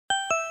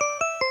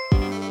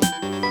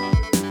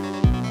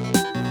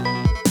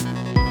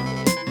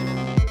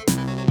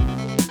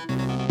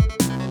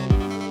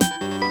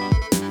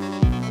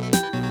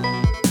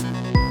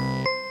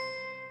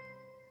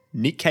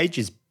Nic Cage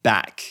is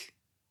back.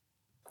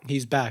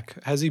 He's back.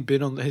 Has he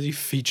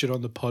featured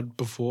on the pod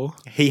before?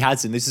 He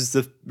hasn't. This is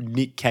the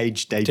Nic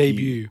Cage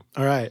debut.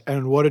 All right.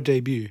 And what a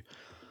debut.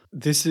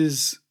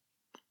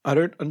 I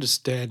don't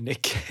understand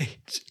Nic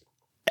Cage.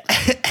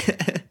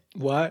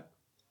 Why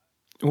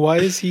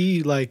is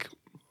he like...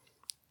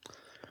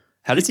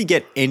 How does he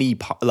get any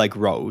like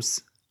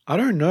roles? I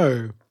don't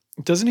know.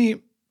 Doesn't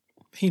he?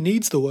 He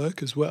needs the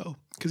work as well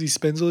because he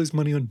spends all his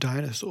money on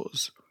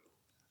dinosaurs.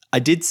 I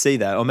did see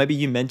that, or maybe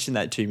you mentioned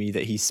that to me,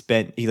 that he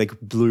like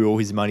blew all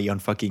his money on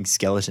fucking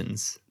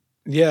skeletons.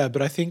 Yeah,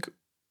 but I think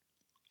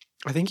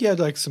he had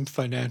like some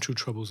financial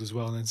troubles as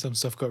well, and then some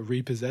stuff got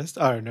repossessed.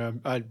 I don't know.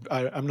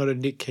 I'm not a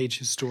Nic Cage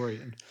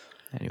historian.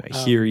 Anyway,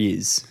 here he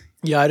is.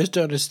 Yeah, I just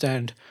don't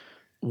understand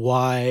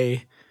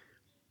why.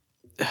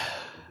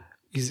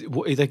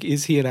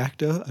 Is he an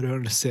actor? I don't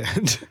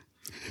understand.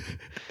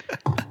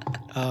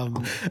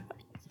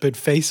 But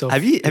Face Off.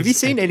 Have you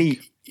seen any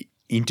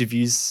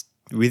interviews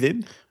with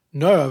him?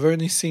 No, I've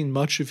only seen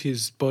much of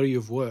his body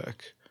of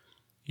work.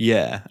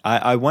 Yeah,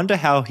 I wonder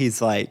how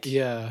he's like.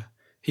 Yeah,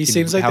 he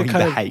seems like the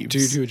kind behaves. of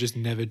dude who would just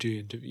never do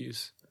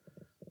interviews.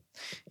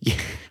 Yeah.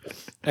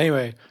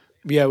 Anyway,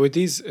 yeah, with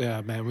these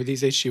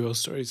H.G. Wells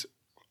stories,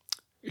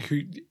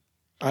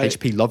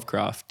 H.P.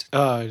 Lovecraft.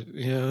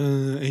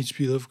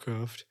 H.P.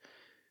 Lovecraft.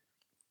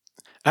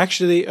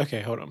 Actually,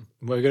 okay, hold on.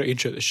 We're going to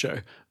intro the show.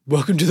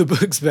 Welcome to The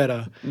Books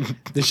Better,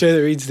 the show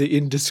that reads the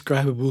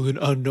indescribable and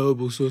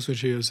unknowable source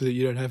material so that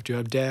you don't have to.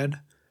 I'm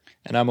Dan.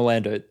 And I'm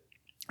Orlando.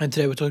 And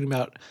today we're talking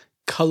about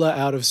Color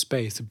Out of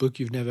Space, a book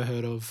you've never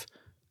heard of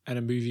and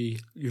a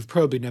movie you've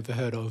probably never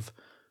heard of,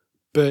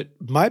 but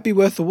might be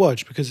worth a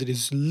watch because it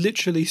is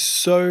literally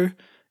so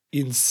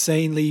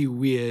insanely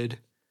weird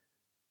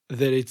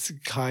that it's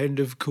kind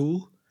of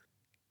cool.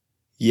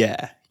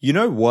 Yeah. You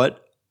know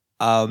what?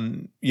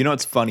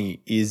 What's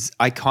funny is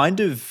I kind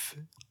of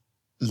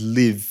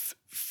live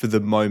for the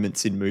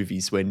moments in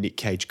movies where Nic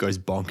Cage goes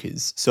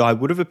bonkers. So I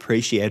would have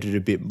appreciated a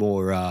bit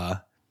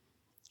more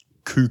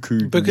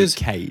cuckoo because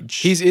Nic Cage.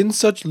 He's in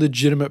such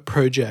legitimate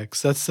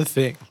projects. That's the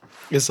thing.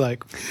 It's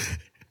like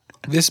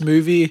this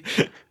movie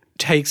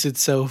takes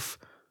itself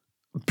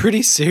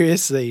pretty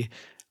seriously.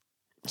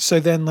 So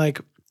then like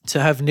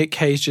to have Nic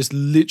Cage just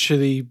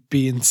literally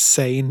be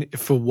insane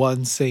for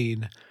one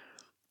scene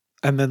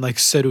and then like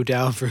settle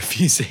down for a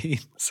few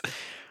scenes.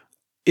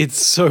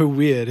 It's so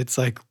weird. It's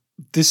like,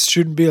 this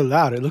shouldn't be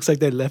allowed. It looks like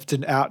they left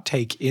an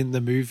outtake in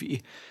the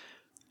movie.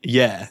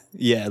 Yeah,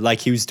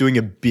 like he was doing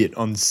a bit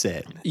on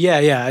set.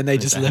 Yeah, and they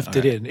just left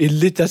it in.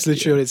 That's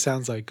literally what it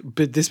sounds like.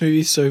 But this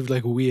movie is so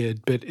like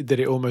weird, but that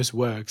it almost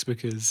works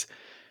because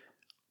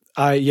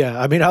I'll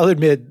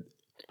admit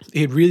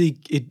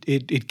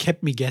it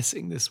kept me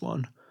guessing, this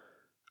one.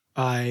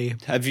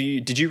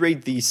 Did you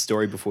read the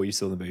story before you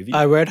saw the movie?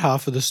 I read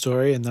half of the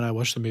story and then I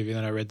watched the movie and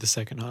then I read the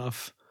second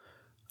half.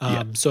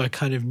 So I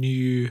kind of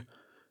knew.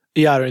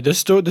 Yeah, I don't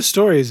know. The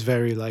story is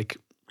very like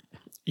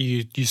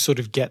you sort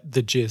of get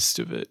the gist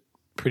of it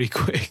pretty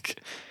quick,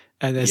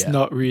 and there's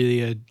not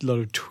really a lot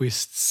of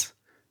twists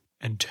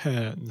and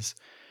turns,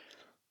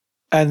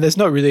 and there's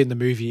not really in the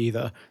movie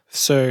either.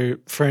 So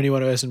for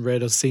anyone who hasn't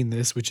read or seen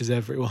this, which is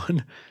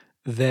everyone,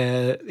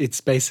 it's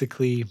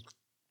basically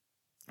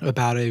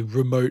about a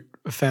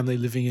family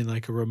living in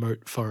like a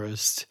remote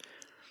forest.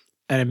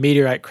 And a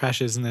meteorite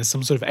crashes and there's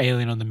some sort of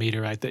alien on the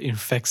meteorite that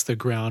infects the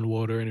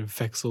groundwater and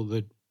infects all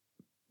the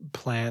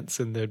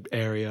plants in the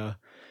area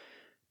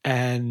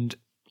and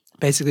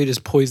basically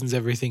just poisons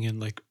everything and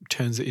like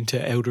turns it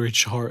into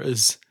eldritch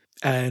horrors.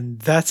 And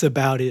that's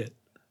about it.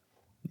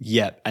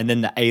 Yeah. And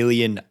then the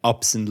alien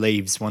ups and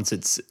leaves once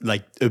it's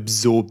like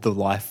absorbed the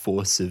life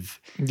force of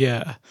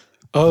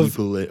all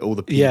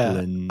the people.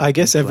 And I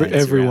guess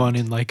everyone around.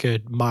 in like a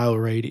mile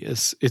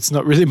radius. It's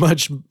not really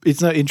much.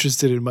 It's not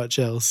interested in much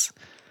else.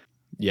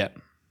 Yeah.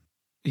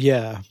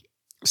 Yeah.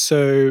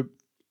 So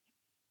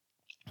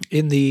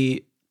in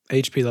the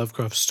H.P.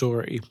 Lovecraft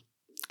story,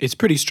 it's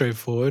pretty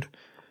straightforward.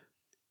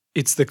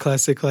 It's the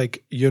classic,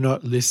 like, you're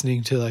not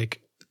listening to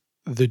like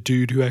the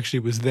dude who actually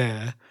was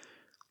there.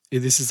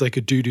 This is like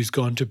a dude who's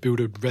gone to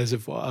build a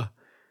reservoir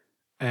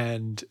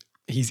and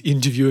he's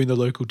interviewing the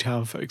local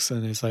town folks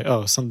and it's like,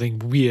 oh, something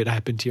weird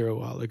happened here a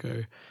while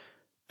ago.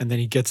 And then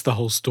he gets the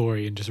whole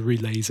story and just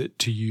relays it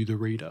to you, the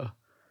reader.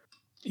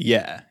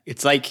 Yeah,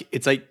 it's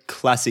like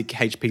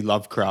classic H.P.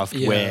 Lovecraft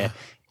where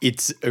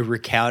it's a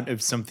recount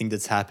of something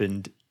that's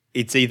happened.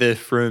 It's either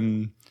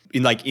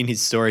in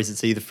his stories,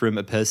 it's either from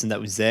a person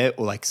that was there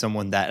or like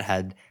someone that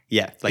had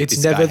it's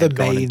this never guy had the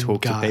gone main and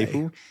talked guy. to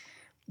people.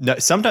 No,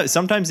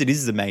 sometimes it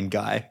is the main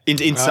guy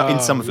in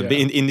some of them. But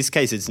in this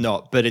case, it's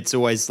not. But it's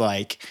always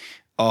like,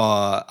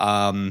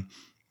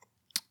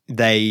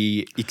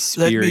 they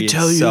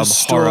experience some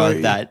horror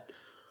that.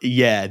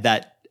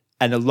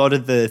 And a lot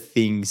of the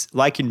things,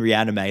 like in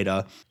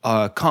Reanimator,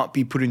 can't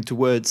be put into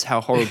words how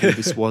horrible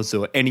this was,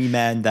 or any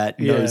man that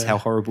knows how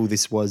horrible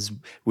this was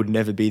would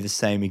never be the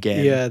same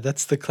again. Yeah,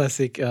 that's the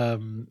classic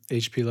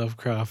H.P.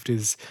 Lovecraft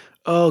is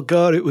oh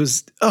God, it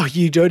was, oh,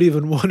 you don't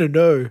even want to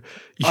know.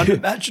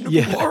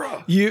 Unimaginable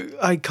horror.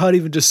 I can't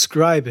even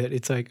describe it.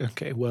 It's like,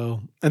 okay,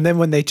 well, and then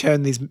when they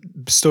turn these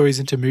stories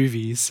into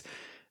movies,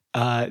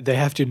 they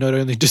have to not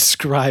only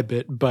describe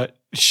it, but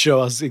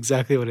show us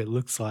exactly what it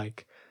looks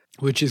like,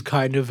 which is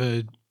kind of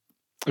a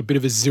bit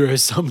of a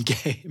zero-sum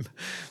game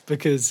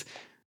because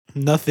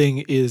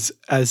nothing is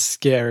as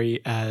scary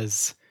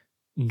as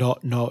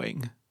not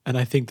knowing. And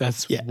I think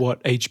that's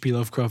what H.P.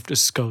 Lovecraft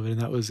discovered,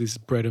 and that was his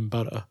bread and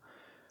butter.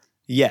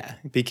 Yeah,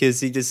 because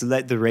he just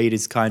let the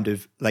readers kind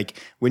of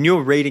like when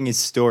you're reading his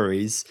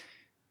stories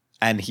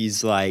and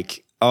he's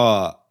like,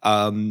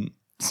 some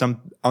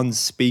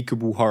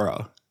unspeakable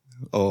horror,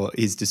 or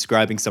he's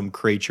describing some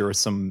creature or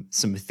some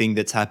thing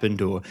that's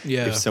happened, or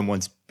if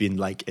someone's been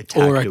like attacked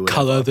or a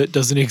color that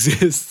doesn't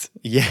exist.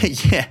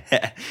 Yeah.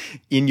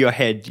 In your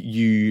head,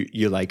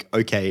 you're like,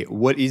 okay,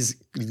 what is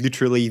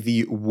literally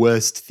the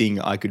worst thing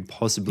I could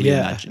possibly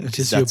imagine? It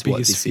is that's your what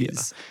biggest this fear.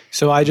 is.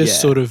 So I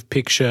just sort of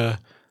picture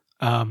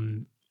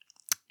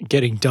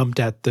getting dumped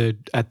at the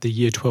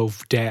year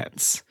 12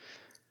 dance.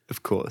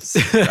 Of course,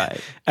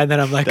 right. And then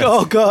I'm like,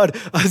 oh God,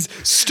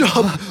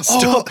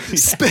 stop,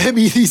 spare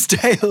me these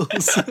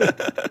tales.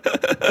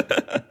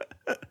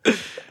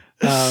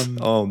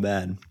 Oh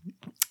man.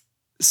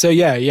 So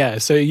yeah.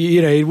 So,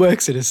 it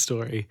works in a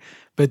story.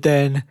 But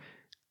then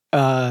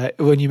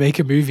when you make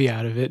a movie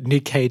out of it,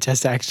 Nic Cage has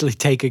to actually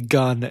take a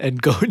gun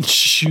and go and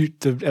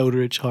shoot the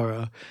eldritch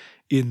horror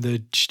in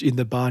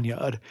the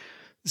barnyard.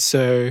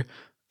 So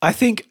I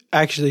think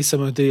actually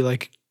some of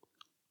the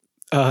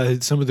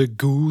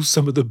ghouls,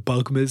 some of the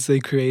bugmas they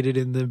created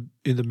in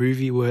the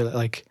movie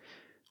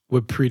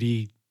were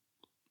pretty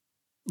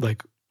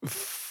like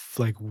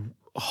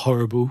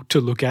horrible to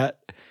look at.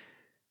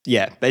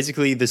 Yeah,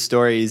 basically the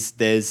story is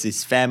there's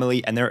this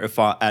family and they're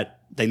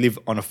they live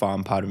on a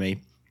farm, pardon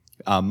me,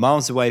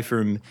 miles away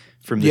from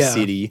the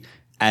city,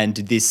 and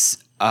this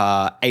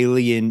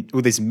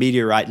this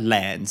meteorite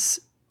lands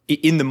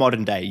in the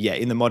modern day. Yeah,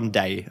 in the modern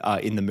day,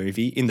 in the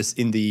movie, in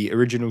the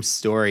original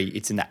story,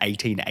 it's in the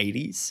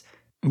 1880s.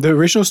 The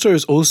original story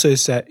is also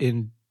set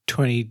in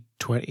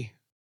 2020.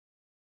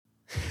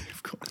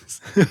 Of course.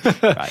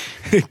 Right.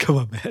 Come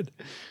on, man.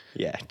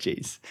 Yeah,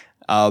 jeez.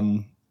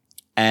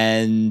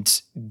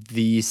 And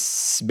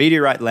this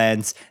meteorite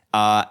lands,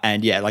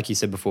 and yeah, like you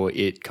said before,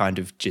 it kind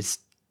of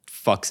just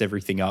fucks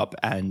everything up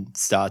and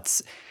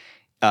starts.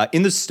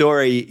 In the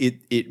story,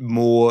 it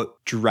more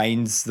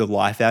drains the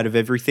life out of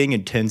everything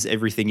and turns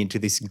everything into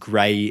this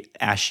grey,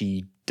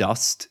 ashy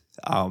dust.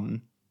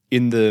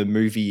 In the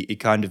movie,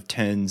 it kind of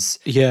turns.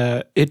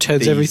 Yeah, it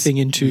turns everything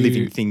into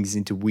living things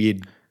into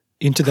weird.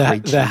 Into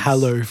the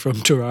Hallow from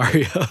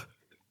Terraria.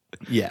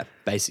 Yeah,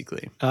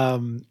 basically.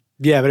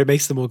 Yeah, but it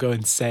makes them all go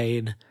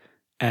insane,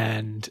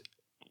 and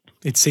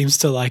it seems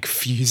to like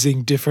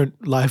fusing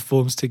different life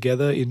forms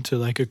together into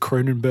like a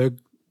Cronenberg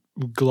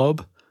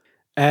glob.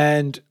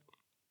 And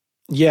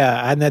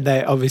yeah, and then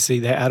they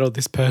add all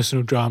this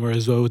personal drama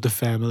as well with the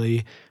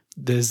family.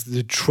 There's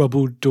the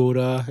troubled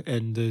daughter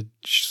and the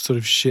sort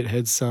of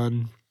shithead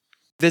son.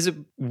 There's a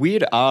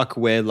weird arc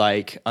where,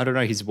 like, I don't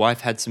know, his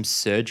wife had some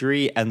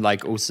surgery and,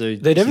 like, also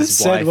they never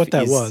said what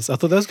that was. I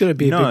thought that was going to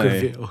be a big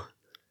reveal.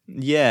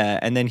 Yeah,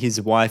 and then his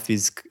wife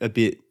is a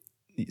bit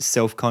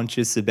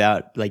self-conscious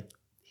about, like,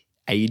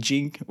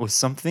 aging or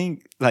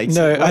something. Like,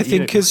 no, I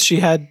think because she'd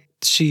had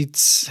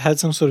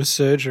some sort of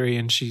surgery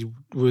and she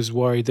was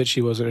worried that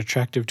she wasn't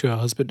attractive to her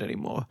husband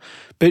anymore.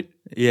 But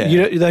yeah,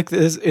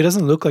 it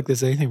doesn't look like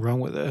there's anything wrong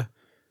with her.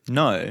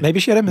 No, maybe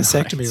she had a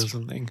mastectomy or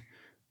something.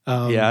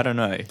 Yeah, I don't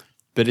know.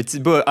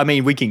 But I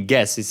mean, we can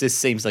guess. It just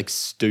seems like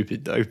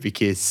stupid though,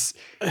 because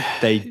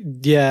they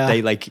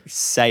like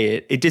say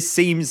it. It just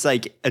seems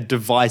like a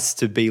device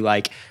to be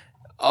like,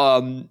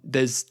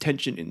 there's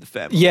tension in the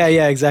family.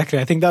 Yeah, exactly.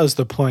 I think that was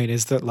the point,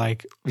 is that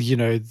like,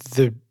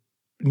 the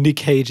Nic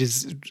Cage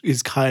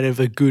is kind of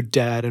a good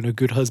dad and a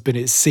good husband,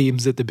 it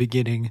seems at the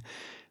beginning,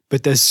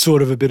 but there's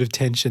sort of a bit of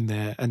tension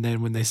there. And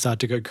then when they start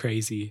to go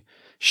crazy,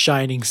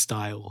 Shining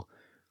style,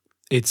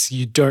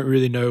 you don't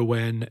really know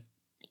when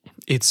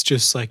it's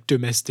just like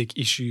domestic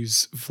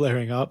issues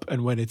flaring up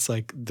and when it's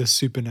like the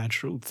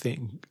supernatural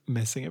thing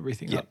messing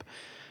everything up.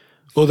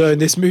 Although in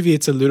this movie,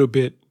 it's a little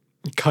bit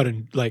cut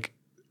and like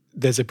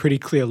there's a pretty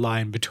clear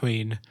line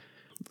between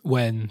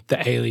when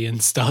the alien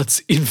starts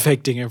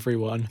infecting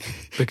everyone,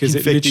 because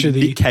it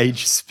literally Nic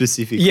Cage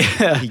specifically.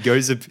 Yeah, he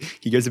goes a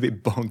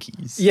bit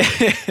bonkies. Yeah,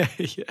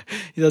 he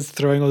starts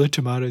throwing all the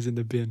tomatoes in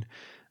the bin,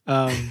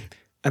 and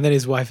then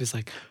his wife is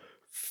like,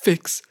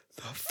 "Fix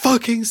the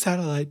fucking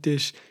satellite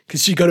dish,"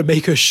 because she got to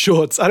make her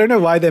shorts. I don't know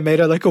why they made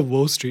her like a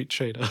Wall Street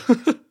trader.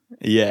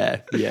 Yeah,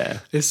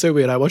 it's so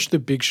weird. I watched The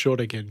Big Short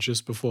again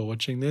just before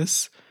watching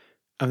this.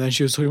 And then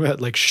she was talking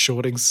about like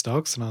shorting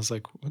stocks, and I was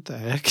like, "What the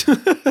heck? I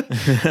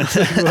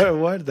was like,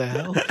 what the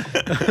hell?"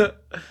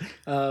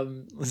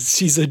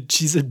 She's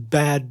a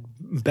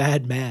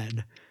bad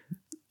man.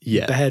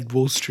 Yeah, bad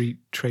Wall Street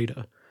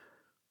trader.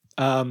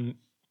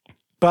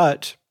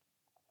 But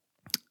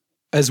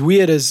as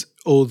weird as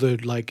all the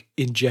like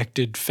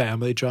injected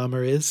family drama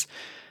is,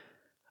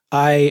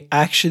 I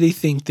actually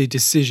think the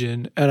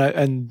decision,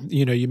 and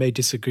you know, you may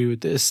disagree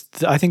with this.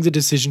 I think the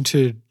decision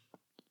to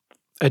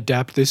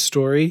adapt this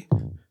story,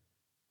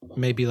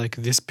 maybe like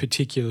this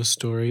particular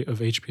story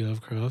of H.P.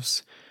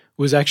 Lovecraft's,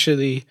 was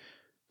actually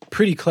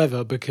pretty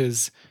clever,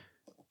 because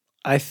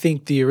I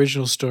think the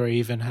original story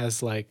even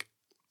has like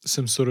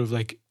some sort of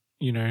like,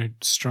 you know,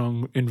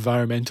 strong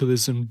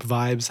environmentalism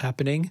vibes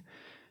happening.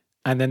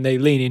 And then they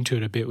lean into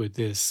it a bit with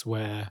this,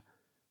 where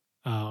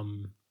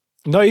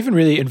not even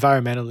really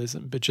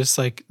environmentalism, but just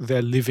like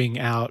they're living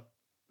out,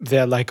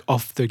 they're like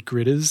off the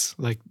gridders,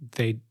 like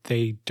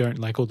they don't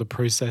like all the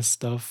processed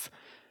stuff,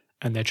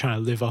 and they're trying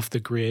to live off the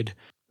grid.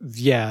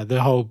 Yeah,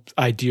 the whole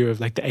idea of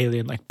like the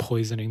alien like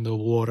poisoning the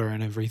water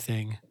and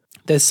everything.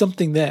 There's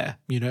something there,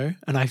 you know?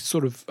 And I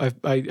sort of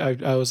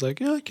I was like,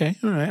 yeah, okay,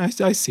 all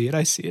right, I see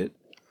it.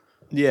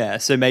 Yeah,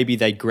 so maybe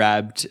they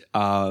grabbed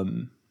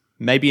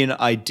maybe an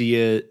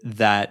idea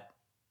that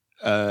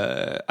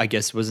I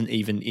guess wasn't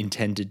even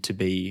intended to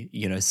be,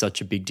 you know,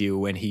 such a big deal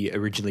when he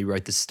originally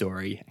wrote the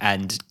story,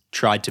 and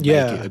tried to make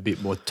it a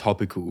bit more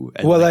topical.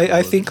 And well,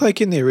 I think like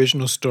in the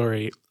original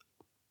story,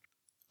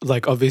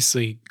 like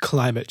obviously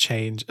climate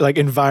change, like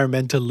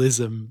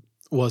environmentalism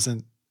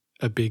wasn't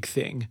a big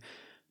thing,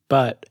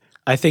 but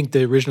I think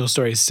the original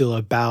story is still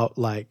about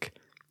like,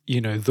 you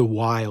know, the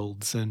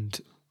wilds and,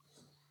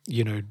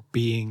 you know,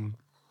 being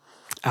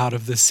out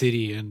of the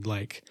city and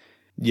like.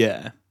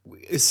 Yeah.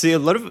 See, a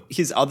lot of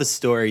his other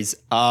stories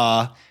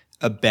are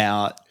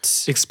about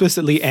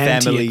explicitly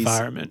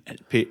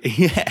anti-environment.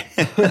 Yeah.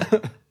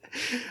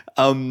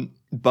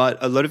 But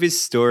a lot of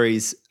his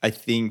stories, I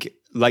think,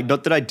 like,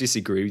 not that I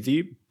disagree with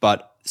you,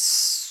 but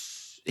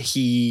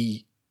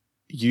he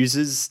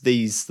uses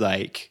these,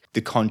 like,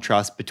 the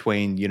contrast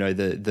between, you know,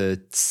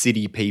 the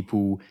city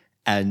people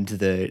and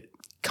the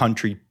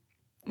country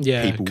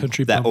people.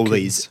 Country that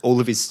bumpkins. all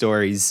of his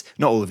stories,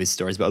 not all of his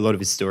stories, but a lot of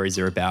his stories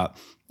are about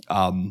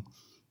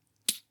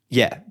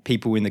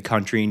people in the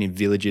country and in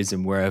villages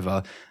and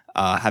wherever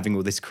having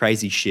all this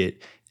crazy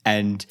shit.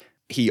 And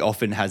he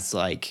often has,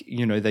 like,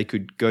 you know, they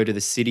could go to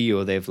the city,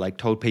 or they've like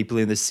told people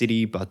in the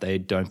city, but they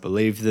don't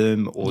believe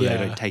them, or they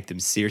don't take them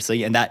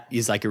seriously. And that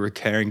is like a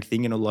recurring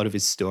thing in a lot of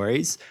his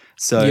stories.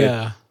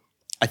 So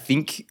I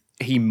think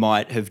he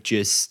might have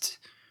just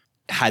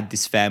had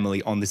this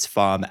family on this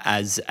farm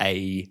as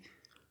a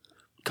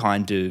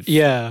kind of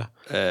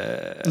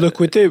look,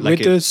 with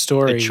the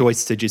story, a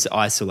choice to just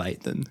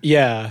isolate them.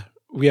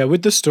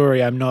 With the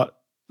story, I'm not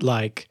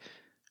like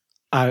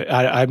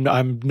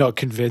I'm not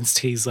convinced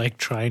he's like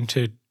trying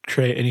to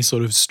create any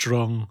sort of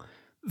strong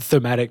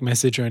thematic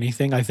message or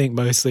anything. I think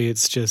mostly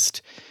it's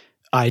just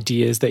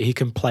ideas that he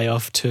can play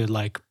off to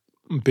like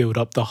build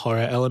up the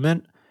horror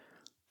element.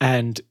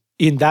 And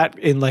in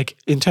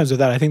terms of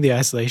that, I think the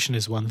isolation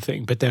is one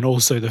thing, but then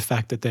also the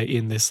fact that they're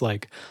in this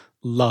like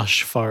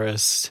lush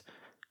forest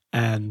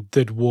and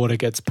the water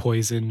gets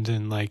poisoned,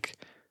 and like,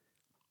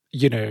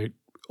 you know,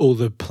 all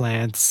the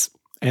plants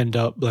end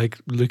up like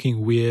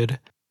looking weird.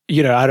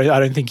 You know, I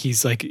don't think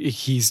he's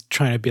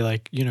trying to be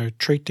like, you know,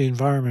 treat the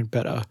environment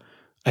better.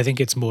 I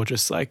think it's more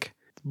just like,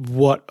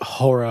 what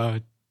horror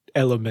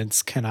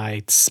elements can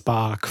I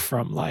spark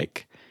from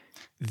like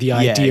the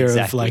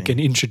idea of like an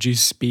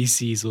introduced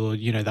species, or,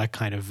 you know, that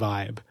kind of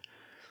vibe.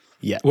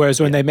 Yeah. Whereas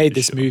when they made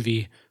this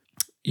movie,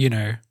 you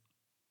know,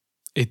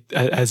 it,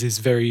 as is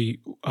very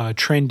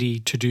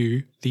trendy to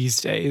do these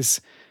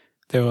days,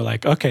 they were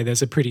like, okay,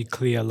 there's a pretty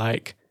clear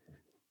like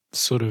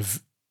sort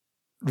of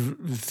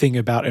thing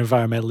about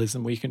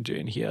environmentalism we can do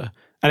in here,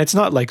 and it's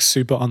not like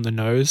super on the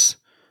nose.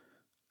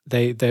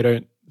 They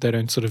don't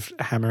sort of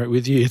hammer it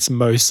with you. It's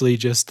mostly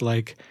just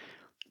like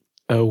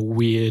a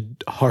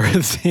weird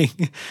horror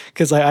thing,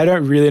 because I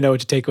don't really know what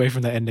to take away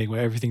from the ending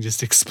where everything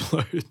just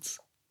explodes.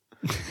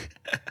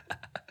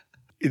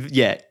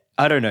 Yeah,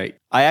 I don't know.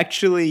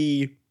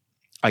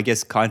 I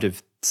guess kind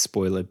of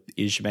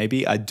spoiler-ish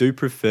maybe, I do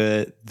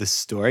prefer the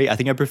story. I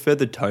think I prefer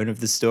the tone of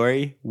the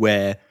story,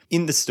 where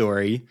in the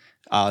story,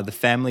 the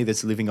family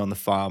that's living on the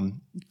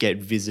farm get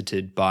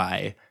visited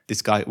by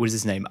this guy. What is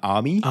his name?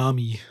 Army,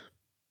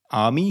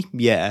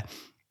 yeah.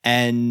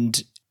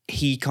 And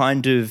he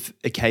kind of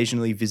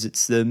occasionally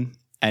visits them,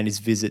 and his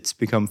visits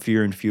become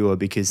fewer and fewer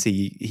because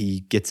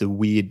he gets a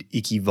weird,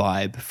 icky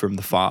vibe from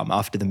the farm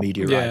after the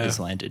meteorite has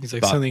landed. He's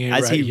like, something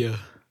ain't right here.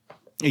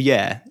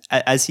 Yeah,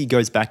 as he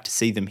goes back to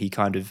see them, he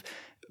kind of,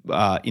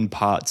 in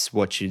parts,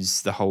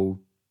 watches the whole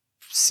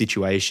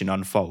situation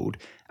unfold,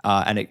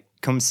 and it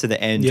comes to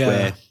the end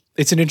where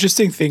it's an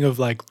interesting thing of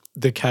like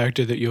the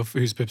character that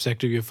whose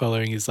perspective you're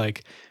following is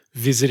like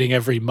visiting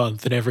every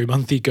month, and every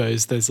month he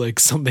goes, there's like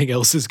something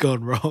else has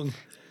gone wrong.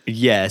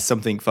 Yeah,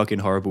 something fucking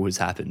horrible has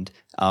happened.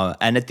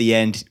 And at the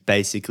end,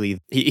 basically,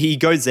 he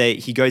goes there,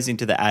 he goes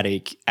into the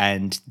attic,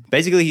 and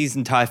basically his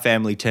entire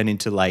family turn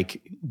into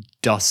like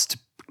dust.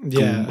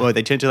 Or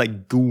they turn to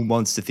like ghoul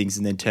monster things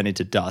and then turn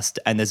into dust.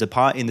 And there's a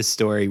part in the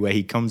story where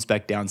he comes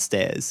back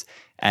downstairs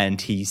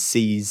and he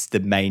sees the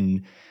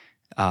main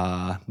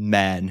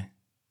man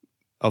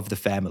of the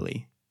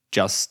family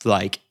just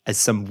like as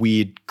some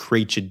weird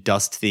creature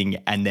dust thing,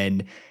 and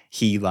then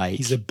he like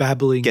He's a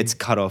babbling. gets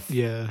cut off.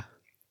 Yeah.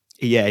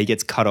 Yeah, he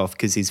gets cut off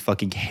because his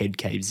fucking head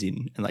caves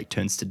in and like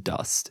turns to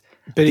dust.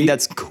 But I think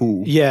that's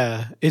cool.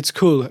 Yeah, it's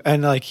cool.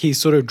 And like he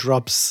sort of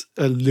drops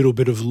a little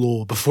bit of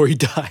lore before he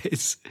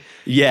dies.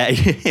 Yeah.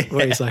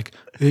 Where he's like,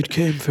 it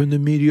came from the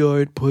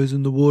meteor, it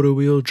poisoned the water,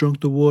 we all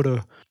drunk the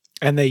water.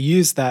 And they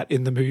use that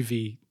in the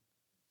movie.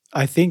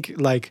 I think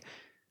like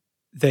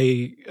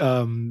they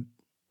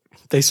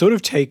sort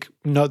of take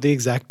not the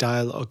exact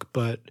dialogue,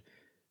 but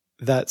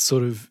that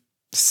sort of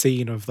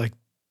scene of like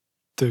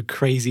the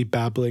crazy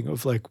babbling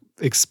of like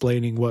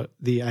explaining what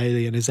the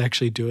alien is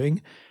actually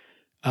doing.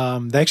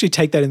 They actually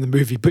take that in the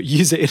movie, but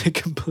use it in a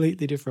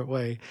completely different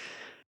way.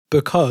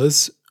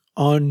 Because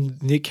on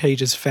Nic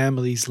Cage's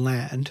family's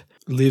land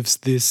lives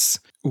this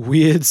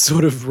weird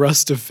sort of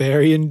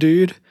Rastafarian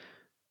dude.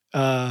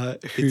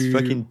 It's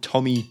fucking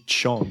Tommy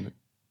Chong.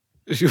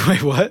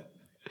 Wait, what?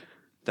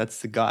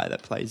 That's the guy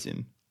that plays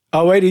him.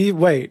 Oh,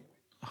 wait.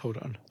 Hold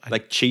on.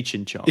 Like Cheech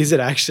and Chong. Is it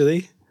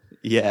actually?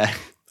 Yeah.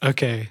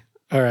 Okay.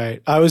 All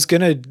right. I was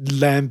going to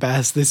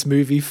lambast this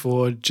movie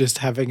for just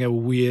having a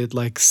weird,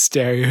 like,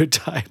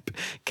 stereotype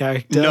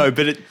character. No,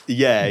 but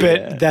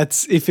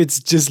that's, if it's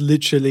just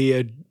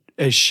literally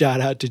a shout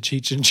out to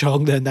Cheech and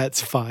Chong, then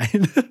that's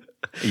fine.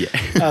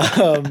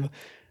 Yeah.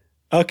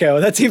 Okay,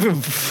 well, that's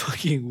even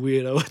fucking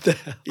weirder. What the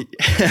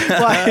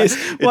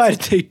hell? Why did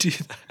they do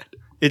that?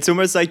 It's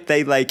almost like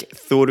they like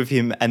thought of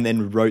him and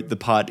then wrote the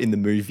part in the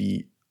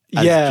movie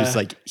as just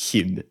like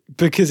him.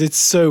 Because it's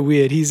so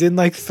weird. He's in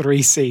like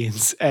 3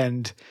 scenes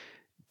and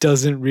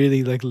doesn't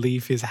really like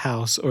leave his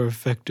house or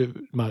affect it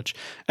much.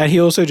 And he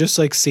also just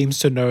like seems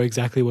to know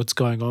exactly what's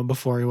going on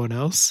before everyone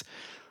else.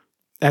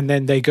 And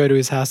then they go to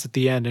his house at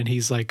the end and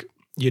he's like,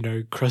 you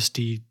know,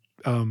 crusty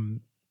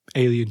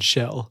alien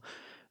shell.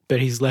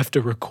 But he's left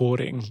a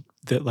recording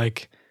that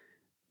like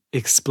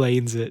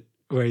explains it,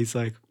 where he's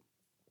like,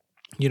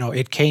 you know,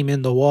 it came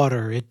in the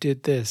water, it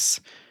did this.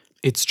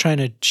 It's trying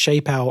to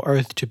shape our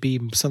Earth to be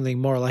something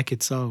more like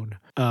its own.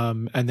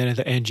 And then at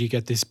the end you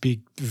get this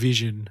big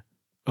vision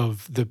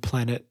of the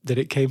planet that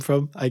it came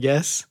from, I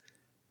guess.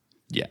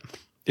 Yeah.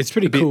 It's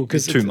pretty cool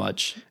because it's too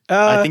much.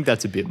 I think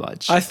that's a bit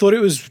much. I thought it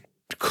was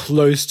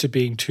close to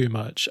being too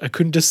much. I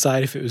couldn't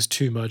decide if it was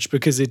too much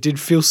because it did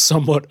feel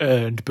somewhat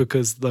earned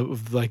because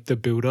of like the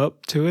build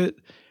up to it.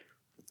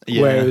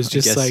 Yeah, where it was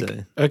just like,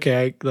 so.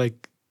 Okay,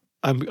 like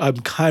I'm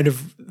kind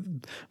of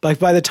like,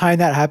 by the time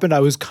that happened,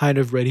 I was kind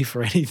of ready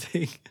for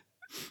anything.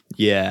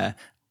 Yeah.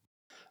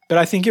 But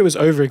I think it was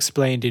over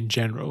explained in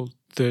general,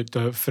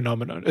 the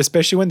phenomenon,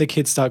 especially when the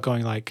kids start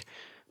going like,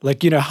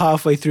 you know,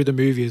 halfway through the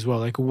movie as well,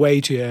 like way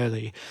too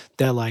early.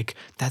 They're like,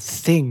 that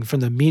thing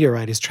from the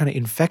meteorite is trying to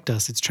infect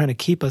us. It's trying to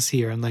keep us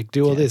here and like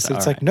do all this.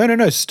 It's like,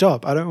 no,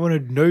 stop. I don't want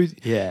to know.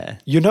 Yeah.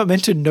 You're not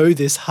meant to know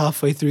this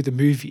halfway through the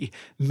movie.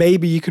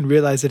 Maybe you can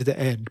realize it at the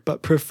end,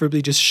 but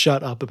preferably just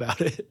shut up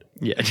about it.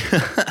 Yeah.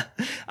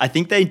 I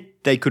think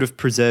they could have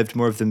preserved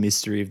more of the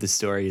mystery of the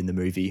story in the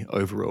movie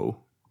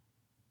overall.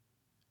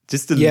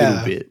 Just a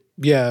little bit.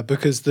 Yeah,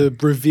 because the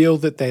reveal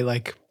that they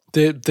like,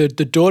 the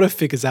daughter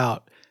figures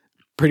out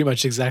pretty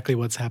much exactly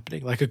what's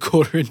happening, like a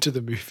quarter into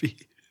the movie.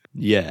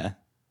 Yeah.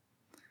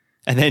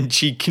 And then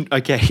should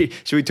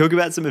we talk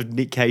about some of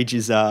Nic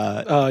Cage's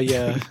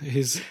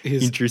his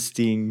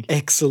interesting,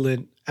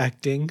 excellent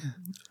acting?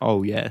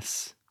 Oh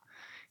yes.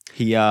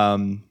 He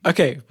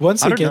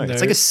once again though,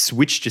 it's like a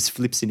switch just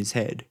flips in his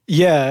head.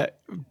 Yeah.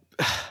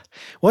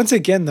 Once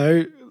again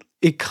though,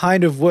 it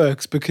kind of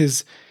works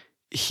because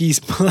he's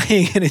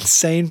playing an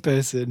insane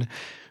person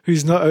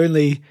who's not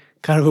only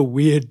kind of a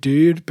weird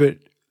dude, but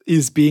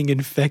is being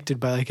infected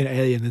by like an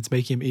alien that's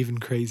making him even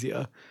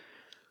crazier.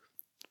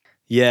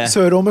 Yeah.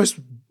 So it almost,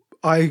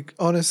 I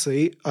want to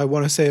say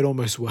it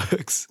almost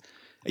works.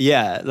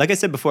 Yeah. Like I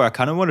said before, I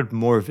kind of wanted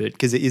more of it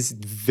because it is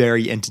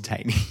very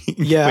entertaining.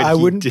 Yeah. I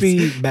wouldn't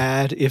be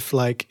mad if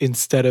like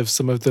instead of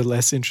some of the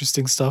less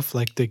interesting stuff,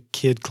 like the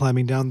kid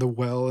climbing down the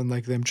well and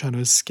like them trying to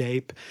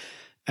escape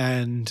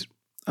and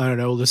I don't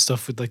know, all this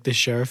stuff with like the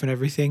sheriff and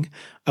everything.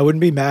 I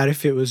wouldn't be mad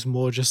if it was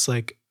more just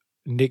like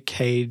Nic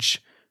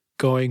Cage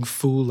going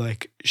full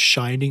like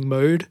Shining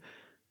mode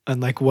and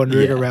like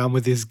wandering around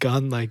with his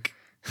gun, like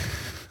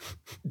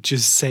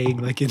just saying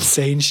like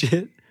insane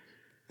shit.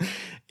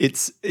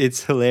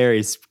 It's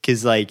hilarious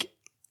because like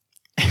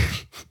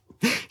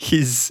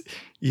his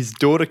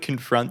daughter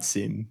confronts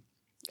him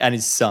and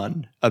his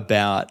son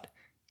about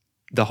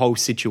the whole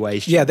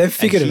situation. Yeah, they've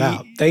figured it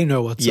out. They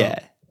know what's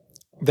up.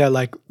 They're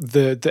like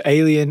the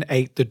alien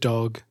ate the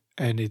dog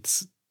and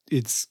it's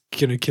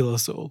gonna kill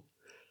us all.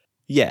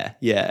 Yeah,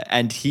 yeah.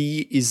 And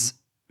he is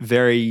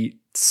very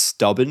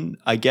stubborn,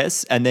 I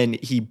guess. And then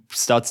he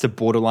starts to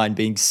borderline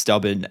being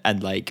stubborn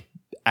and like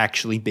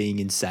actually being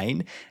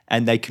insane.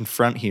 And they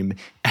confront him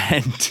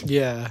and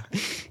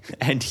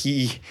and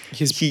he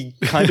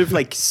kind of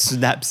like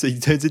snaps. He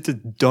turns into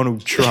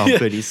Donald Trump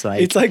and he's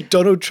like, it's like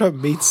Donald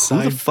Trump meets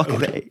Seinfeld. Who the fuck are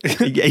they?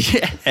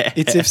 Yeah.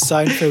 It's if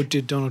Seinfeld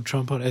did Donald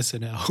Trump on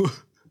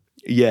SNL.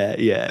 Yeah,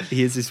 yeah.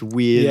 He has this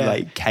weird Yeah.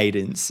 like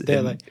cadence. They're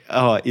and, like-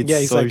 it's Yeah,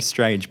 he's so like-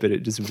 strange, but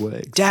it just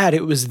works. Dad,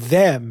 it was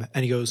them.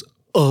 And he goes,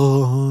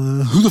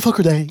 who the fuck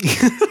are they?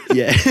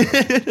 Yeah.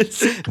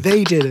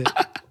 They did it.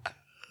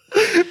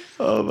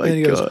 Oh my And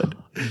he goes, god.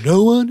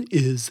 no one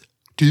is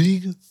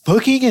doing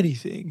fucking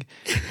anything.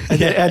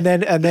 And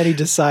then he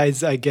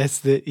decides, I guess,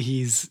 that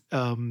he's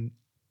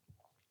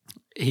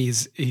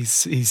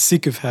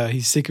sick of her.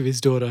 He's sick of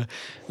his daughter.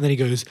 And then he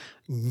goes,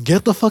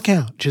 get the fuck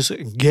out. Just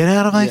get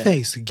out of my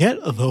face.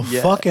 Get the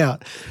fuck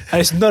out.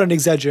 And it's not an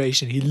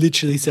exaggeration. He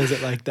literally says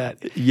it like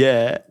that.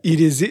 Yeah.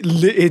 It is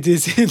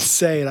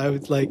insane. I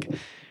would like,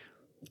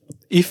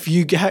 if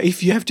you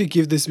have to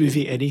give this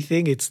movie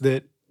anything, it's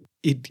that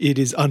it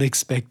is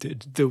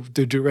unexpected,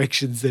 the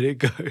directions that it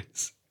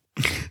goes.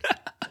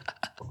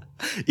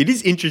 It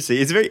is interesting.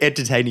 It's a very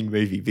entertaining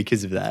movie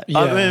because of that. Yeah.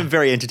 I mean,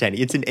 very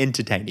entertaining. It's an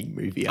entertaining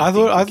movie. I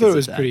thought it because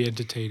was of that. pretty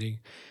entertaining,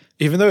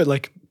 even though it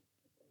like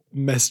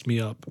messed me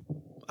up.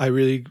 I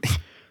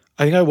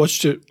think I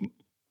watched it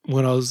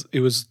when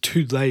it was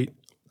too late,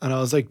 and I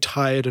was like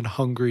tired and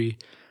hungry,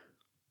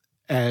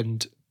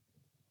 and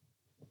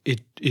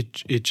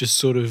it just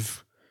sort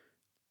of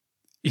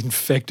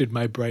infected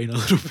my brain a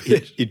little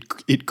bit.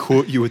 It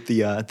caught you at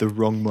the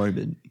wrong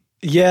moment.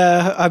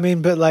 Yeah, I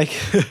mean, but like,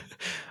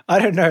 I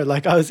don't know.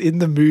 Like, I was in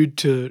the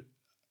mood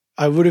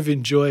I would have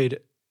enjoyed.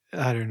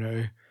 I don't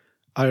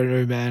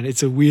know, man.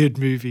 It's a weird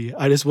movie.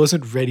 I just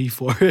wasn't ready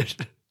for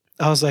it.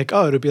 I was like,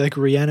 oh, it'll be like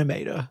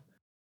Reanimator.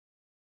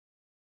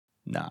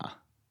 Nah.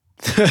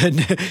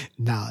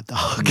 Nah,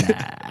 dog.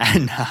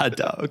 Nah,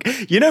 dog.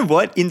 You know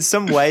what? In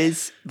some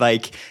ways,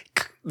 like,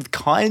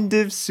 kind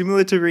of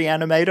similar to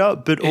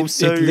Reanimator, but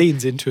also it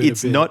leans into it.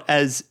 It's a bit. not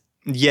as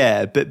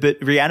but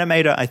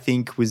Reanimator, I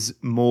think, was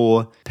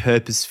more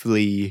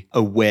purposefully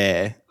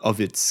aware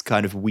of its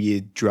kind of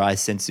weird, dry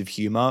sense of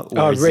humor.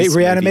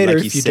 Reanimator,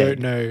 like if you don't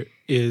know,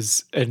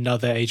 is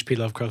another H.P.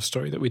 Lovecraft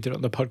story that we did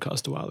on the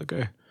podcast a while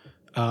ago.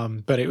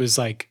 But it was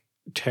like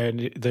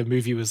the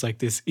movie was like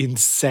this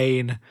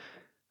insane,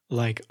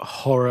 like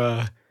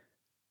horror,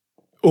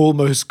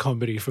 almost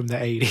comedy from the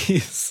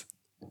 80s.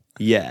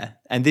 Yeah.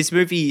 And this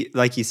movie,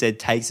 like you said,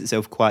 takes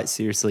itself quite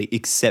seriously,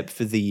 except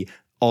for the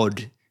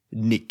odd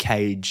Nic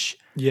Cage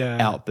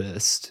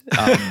outburst,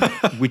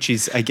 which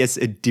is, I guess,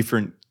 a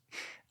different.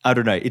 I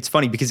don't know. It's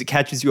funny because it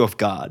catches you off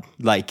guard.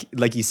 Like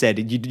you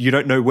said, you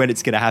don't know when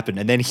it's going to happen,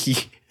 and then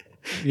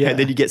and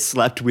then you get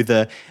slapped with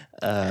a.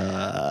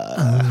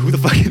 Who the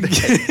fuck are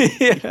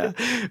they? Yeah.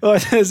 Well,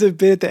 there's a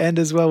bit at the end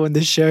as well when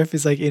the sheriff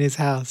is like in his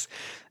house,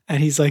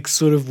 and he's like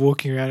sort of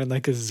walking around in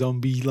like a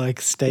zombie like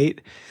state,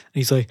 and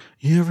he's like,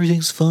 "Yeah,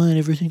 everything's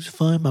fine.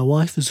 My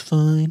wife is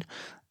fine."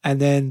 And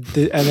then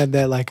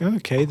they're like, oh,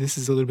 okay, this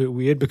is a little bit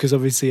weird because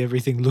obviously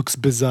everything looks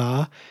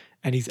bizarre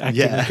and he's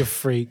acting like a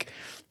freak.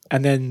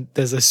 And then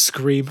there's a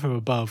scream from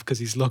above because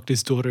he's locked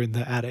his daughter in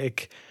the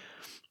attic.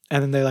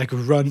 And then they like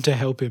run to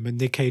help him, and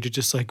Nic Cage is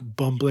just like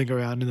bumbling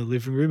around in the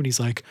living room, and he's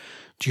like,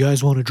 do you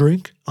guys want a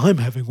drink? I'm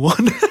having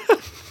one.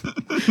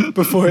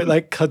 Before it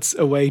like cuts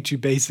away to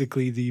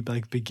basically the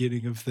like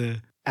beginning of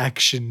the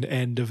action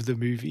end of the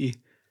movie.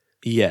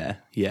 Yeah,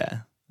 yeah.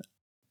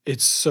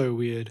 It's so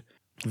weird.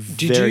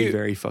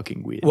 Very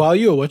fucking weird. While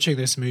you were watching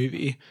this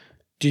movie,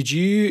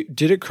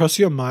 did it cross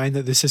your mind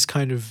that this is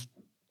kind of,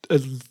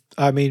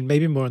 I mean,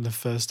 maybe more in the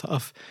first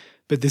half,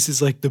 but this is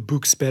like the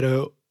Books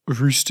Better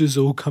roosters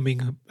all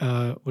coming,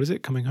 what is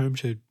it? Coming home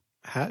to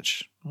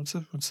hatch? What's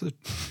the?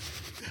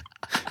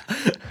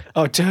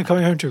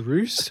 Coming home to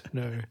roost?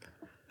 No,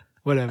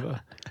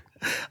 whatever.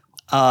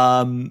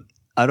 I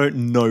don't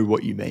know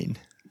what you mean.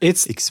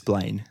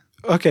 Explain.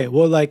 Okay.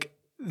 Well, like,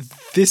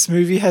 this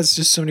movie has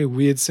just so many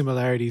weird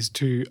similarities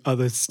to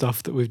other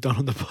stuff that we've done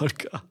on the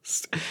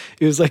podcast.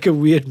 It was like a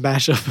weird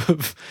mashup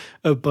of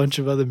a bunch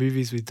of other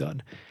movies we've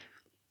done.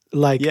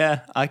 Like, yeah,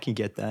 I can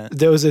get that.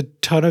 There was a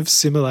ton of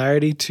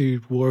similarity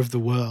to War of the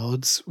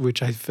Worlds,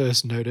 which I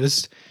first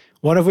noticed.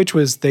 One of which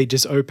was they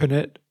just open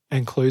it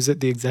and close it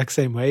the exact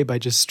same way by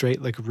just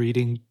straight like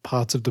reading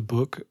parts of the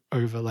book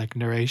over like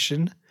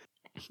narration.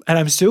 And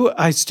I still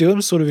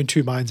am sort of in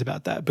two minds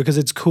about that because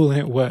it's cool and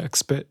it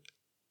works, but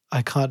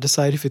I can't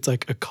decide if it's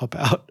like a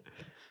cop-out.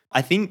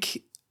 I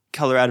think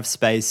Color Out of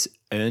Space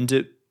earned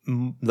it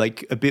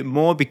like a bit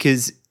more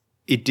because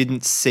it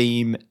didn't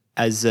seem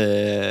as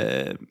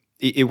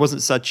it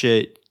wasn't such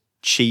a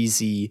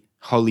cheesy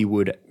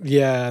Hollywood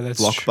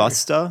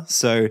blockbuster. True.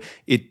 So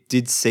it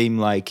did seem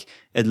like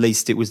at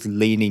least it was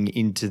leaning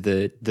into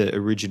the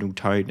original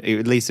tone.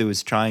 At least it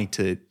was trying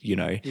to,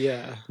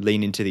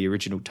 lean into the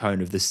original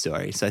tone of the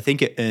story. So I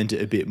think it earned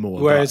it a bit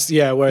more. Whereas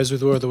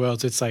with War of the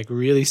Worlds, it's like,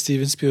 really,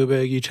 Steven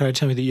Spielberg, you trying to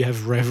tell me that you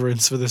have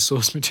reverence for the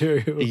source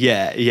material?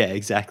 Yeah,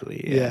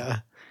 exactly. Yeah,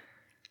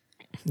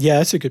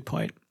 that's a good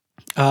point.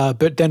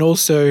 But then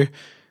also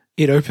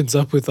it opens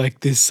up with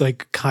like this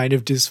like kind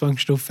of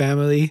dysfunctional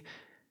family,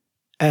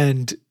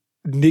 and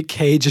Nic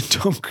Cage and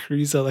Tom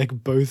Cruise are like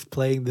both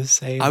playing the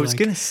same. I was like,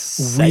 gonna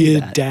say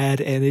weird that. dad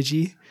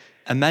energy.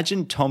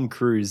 Imagine Tom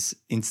Cruise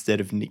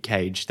instead of Nic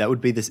Cage. That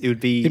would be this. It'd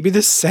be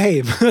the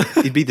same.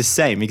 It'd be the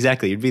same,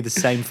 exactly. It'd be the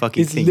same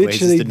fucking It's thing. Where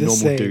he's literally just a the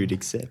normal same. dude,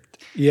 except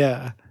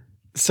Yeah.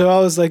 So I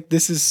was like,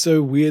 this is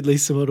so weirdly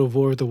similar to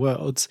War of the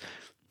Worlds.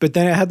 But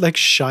then it had like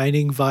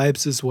Shining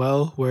vibes as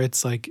well, where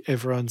it's like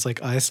everyone's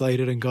like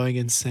isolated and going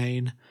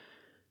insane.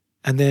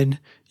 And then,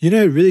 it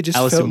really just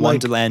Alice felt in like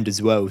Wonderland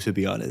as well. To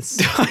be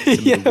honest,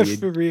 yeah,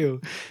 for real.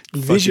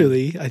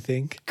 Visually, I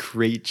think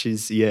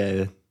creatures.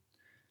 Yeah,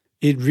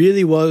 it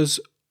really was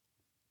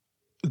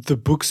the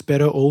Books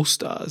Better All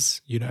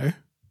Stars.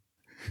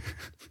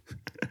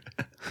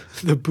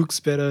 The Books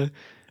Better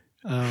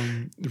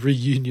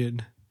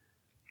reunion.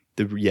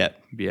 Yeah.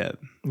 Yeah.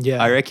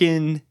 I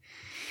reckon.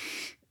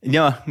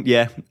 No,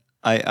 yeah,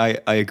 I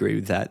agree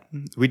with that.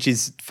 Which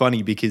is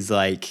funny because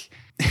like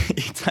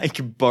it's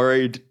like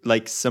borrowed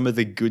like some of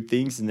the good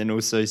things and then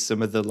also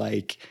some of the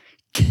like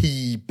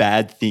key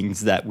bad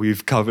things that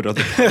we've covered on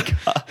the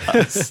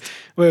podcast.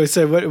 Wait,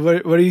 so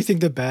what do you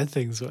think the bad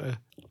things were?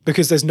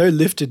 Because there's no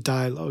lifted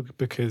dialogue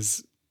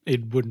because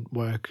it wouldn't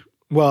work.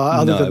 Well,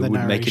 other than the it wouldn't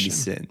narration make any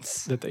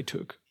sense. that they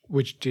took,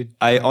 which did.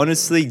 I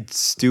honestly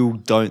still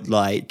don't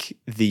like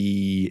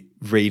the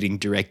reading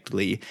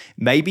directly.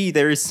 Maybe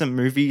there is some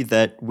movie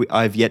that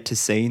I've yet to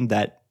see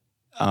that,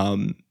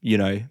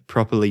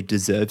 properly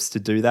deserves to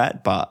do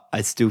that. But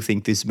I still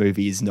think this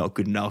movie is not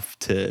good enough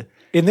to.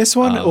 In this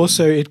one,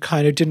 also, it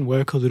kind of didn't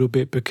work a little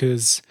bit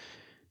because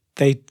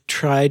they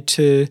tried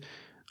to.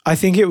 I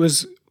think it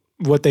was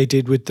what they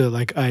did with the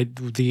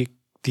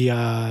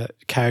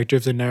character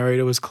of the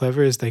narrator was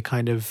clever. Is they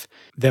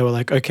were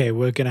like, okay,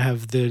 we're gonna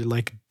have the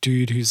like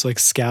dude who's like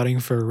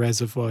scouting for a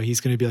reservoir. He's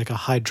gonna be like a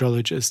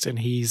hydrologist, and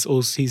he's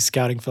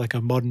scouting for like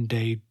a modern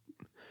day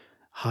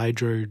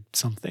hydro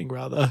something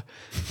rather,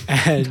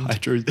 and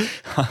Hydro.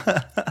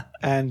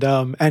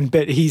 and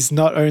but he's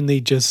not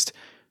only just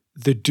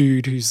the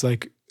dude who's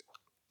like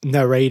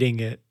narrating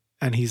it,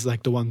 and he's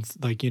like the one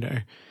like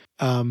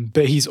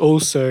but he's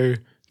also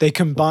they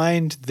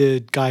combined the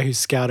guy who's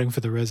scouting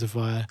for the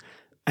reservoir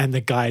and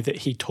the guy that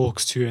he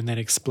talks to and then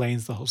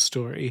explains the whole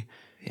story.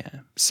 Yeah.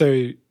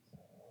 So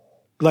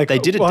like They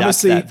did adapt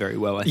honestly, that very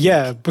well, I think.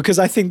 Yeah, because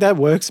I think that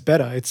works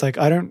better. It's like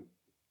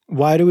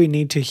why do we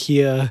need to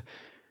hear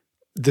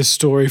the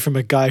story from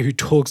a guy who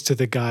talks to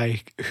the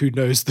guy who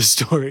knows the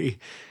story?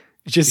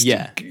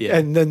 Yeah.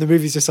 And then the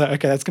movie's just like,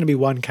 okay, that's going to be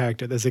one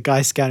character. There's a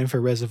guy scouting for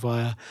a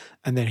reservoir,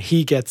 and then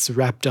he gets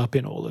wrapped up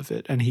in all of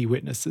it, and he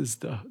witnesses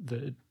the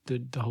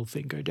whole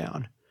thing go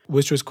down,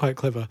 which was quite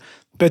clever.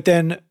 But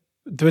then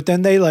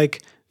they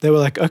were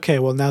like, okay,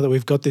 well, now that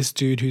we've got this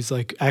dude who's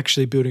like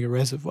actually building a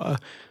reservoir,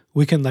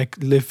 we can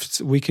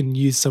we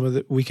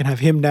can have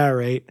him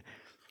narrate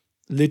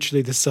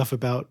literally the stuff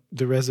about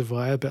the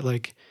reservoir, but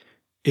like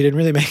it didn't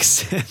really make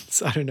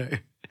sense. I don't know.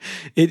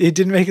 It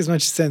didn't make as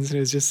much sense, and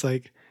it was just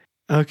like,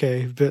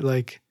 okay, but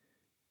like,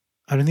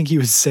 I don't think he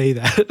would say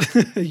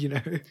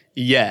that,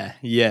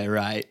 Yeah,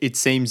 right. It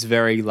seems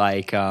very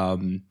like, it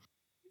kind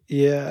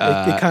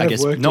I of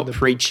guess worked. not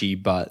preachy,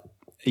 but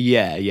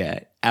yeah,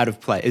 out of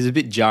place. It's a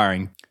bit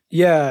jarring.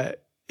 Yeah,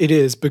 it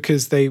is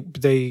because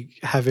they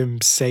have him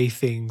say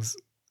things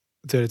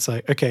that it's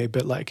like, okay,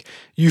 but like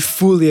you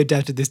fully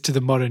adapted this to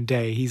the modern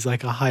day. He's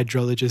like a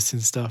hydrologist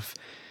and stuff,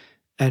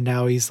 and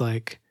now he's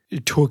like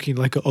talking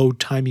like an old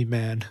timey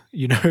man,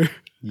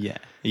 Yeah,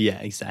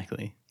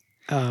 exactly.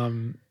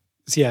 So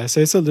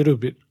it's a little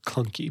bit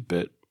clunky,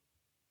 but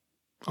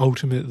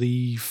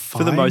ultimately fine.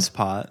 For the most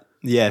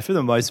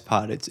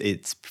part,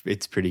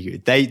 it's pretty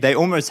good. They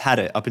almost had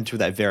it up until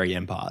that very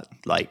end part.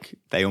 Like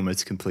they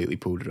almost completely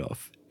pulled it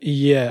off.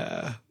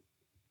 Yeah.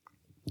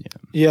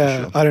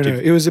 Sure. I don't know.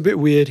 It was a bit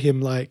weird.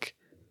 Him like,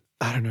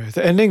 I don't know.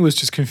 The ending was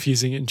just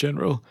confusing in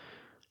general.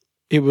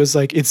 It was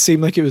like it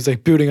seemed like it was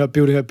like building up.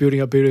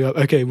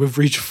 Okay, we've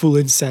reached full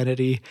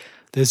insanity.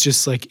 There's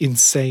just like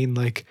insane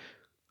like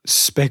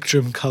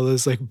spectrum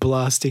colors like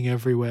blasting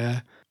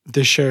everywhere.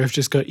 The sheriff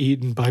just got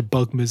eaten by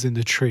bugmas in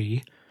the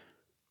tree,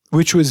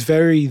 which was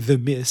very The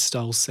Mist,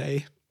 I'll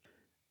say.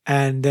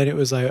 And then it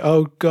was like,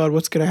 oh God,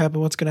 what's gonna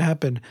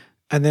happen?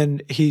 And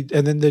then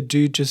the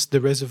dude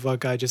the reservoir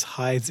guy just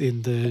hides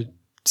in the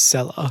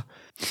cellar.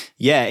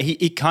 Yeah,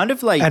 he kind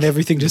of like, and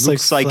everything just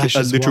looks like a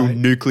literal white.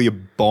 nuclear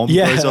bomb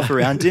goes off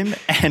around him.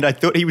 And I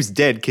thought he was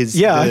dead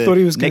because I thought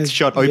he was next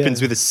shot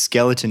opens with a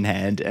skeleton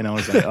hand, and I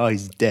was like, oh,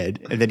 he's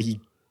dead. And then he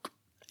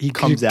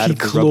comes out of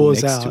the rubble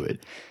next to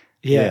it.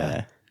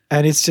 Yeah.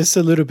 And it's just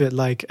a little bit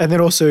like, and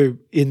then also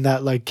in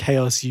that like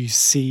chaos, you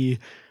see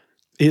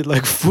it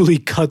like fully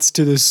cuts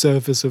to the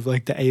surface of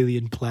like the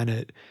alien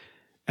planet,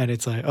 and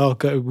it's like, oh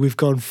God, we've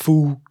gone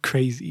full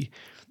crazy,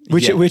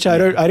 which I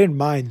didn't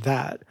mind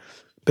that,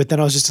 but then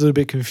I was just a little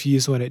bit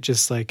confused when it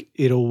just like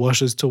it all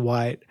washes to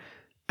white,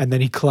 and then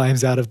he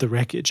climbs out of the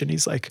wreckage and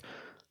he's like,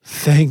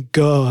 Thank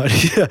God.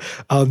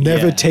 I'll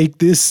never take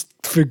this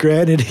for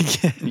granted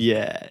again.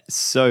 Yeah,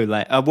 so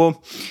lame.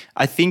 Well,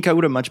 I think I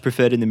would have much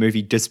preferred in the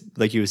movie, just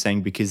like you were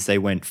saying, because they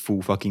went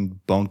full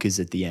fucking bonkers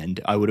at the end.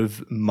 I would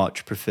have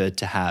much preferred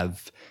to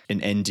have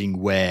an ending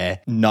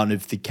where none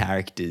of the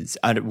characters,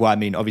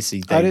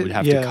 obviously they would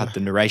have to cut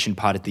the narration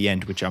part at the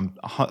end, which I'm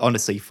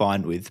honestly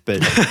fine with,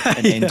 but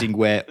an ending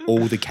where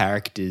all the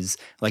characters,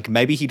 like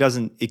maybe he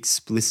doesn't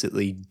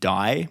explicitly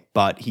die,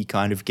 but he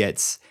kind of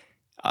gets,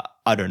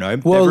 I don't know.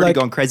 Well, they've already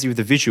gone crazy with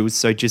the visuals,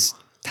 so just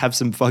have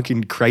some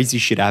fucking crazy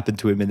shit happen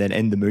to him and then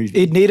end the movie.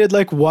 It needed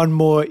like one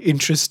more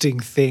interesting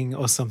thing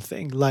or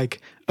something.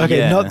 Like,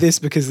 okay, not this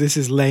because this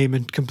is lame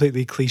and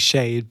completely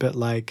cliched, but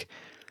like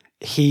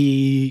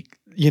he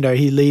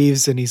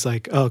leaves and he's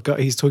like, oh God,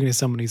 he's talking to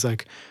someone. He's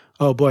like,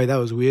 oh boy, that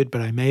was weird,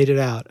 but I made it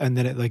out. And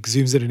then it like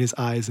zooms in his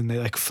eyes and they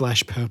like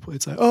flash purple.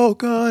 It's like, oh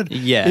God,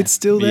 it's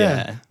still there.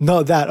 Yeah.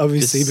 Not that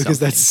obviously because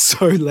that's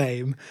so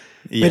lame.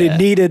 Yeah. But it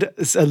needed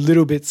a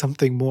little bit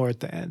something more at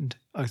the end,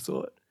 I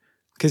thought.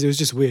 Because it was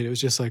just weird. It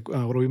was just like,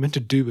 oh, what are we meant to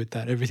do with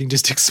that? Everything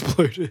just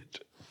exploded.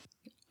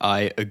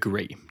 I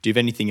agree. Do you have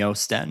anything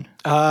else, Dan?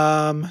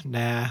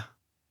 Nah.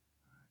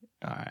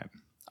 All right.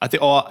 I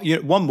think.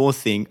 One more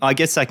thing. I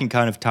guess I can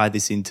kind of tie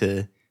this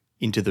into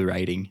the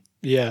rating.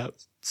 Yeah.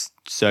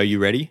 So you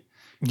ready?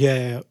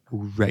 Yeah.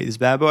 We'll rate this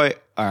bad boy.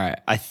 All right.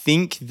 I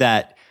think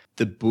that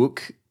the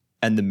book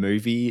and the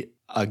movie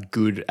are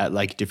good at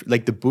like different.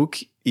 Like the book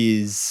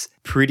is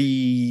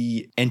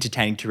pretty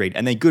entertaining to read,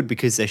 and they're good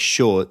because they're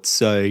short.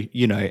 So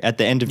at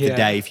the end of the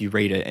day, if you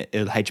read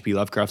a H.P.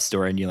 Lovecraft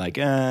story and you're like,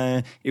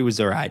 it was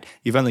all right,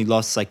 you've only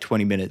lost like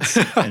 20 minutes,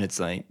 and it's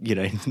like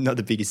not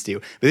the biggest deal.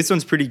 But this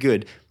one's pretty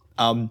good.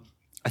 I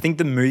think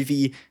the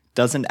movie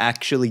doesn't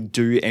actually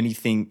do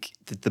anything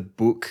that the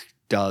book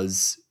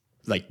does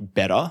like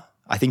better.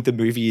 I think the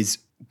movie is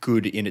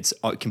good in its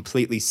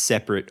completely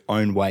separate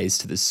own ways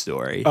to the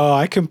story. Oh,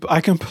 I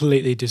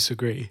completely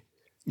disagree.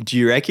 Do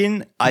you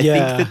reckon? I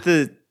think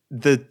that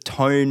the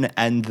tone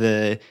and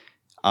the,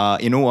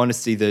 in all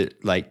honesty, the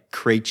like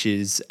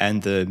creatures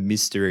and the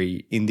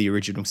mystery in the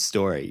original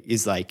story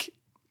is like,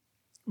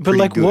 but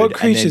like good. What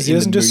creatures? He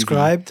doesn't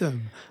describe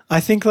them. I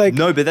think like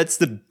no, but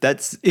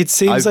that's. It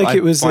seems like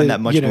it was find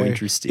that much more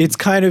interesting. It's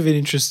kind of an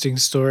interesting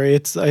story.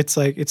 It's like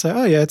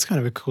oh yeah, it's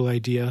kind of a cool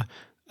idea,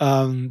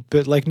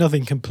 but like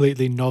nothing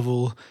completely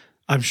novel.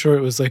 I'm sure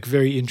it was like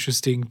very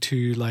interesting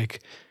to like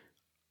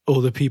all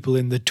the people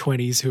in the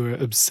 20s who are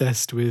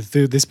obsessed with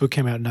this book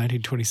came out in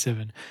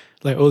 1927.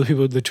 Like all the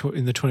people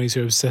in the 20s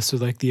who are obsessed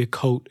with like the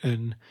occult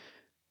and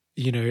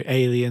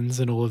aliens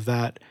and all of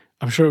that.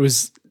 I'm sure it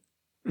was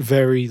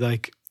very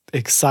like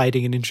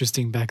exciting and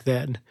interesting back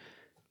then.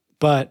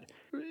 But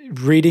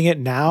reading it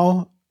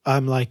now,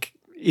 I'm like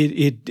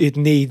it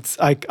needs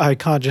I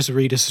can't just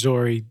read a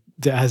story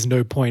that has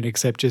no point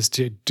except just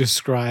to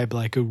describe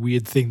like a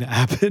weird thing that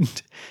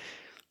happened.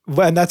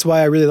 And that's why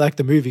I really like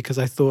the movie, because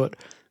I thought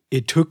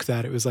it took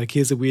that. It was like,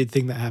 here's a weird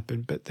thing that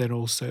happened, but then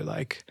also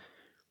like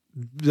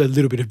a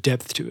little bit of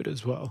depth to it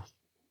as well.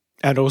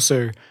 And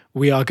also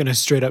we are going to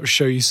straight up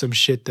show you some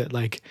shit that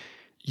like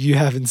you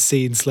haven't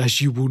seen /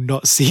 you will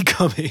not see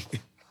coming.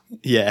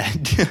 Yeah.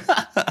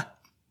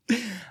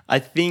 I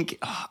think,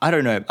 I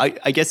don't know. I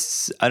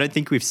guess I don't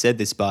think we've said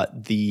this,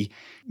 but the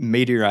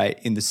meteorite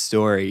in the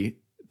story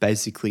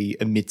basically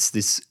emits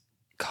this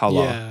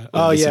color. Yeah.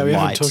 Oh yeah, we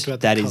haven't talked about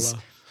the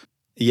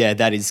color.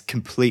 That is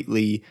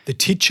completely the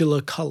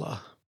titular color,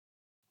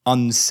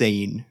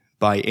 unseen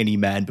by any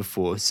man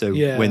before. So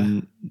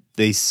when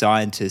these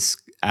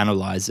scientists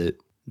analyze it,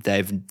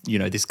 they've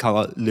this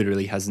color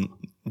literally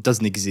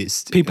doesn't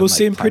exist. People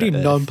seem pretty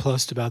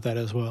nonplussed about that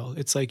as well.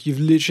 It's like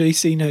you've literally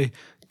seen a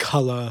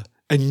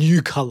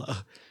new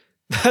color.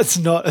 That's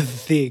not a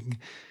thing.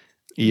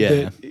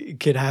 Yeah, that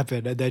could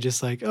happen, and they're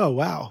just like, oh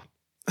wow.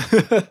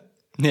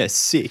 Yeah,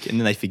 sick. And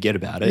then they forget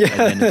about it. Yeah.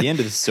 And then at the end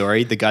of the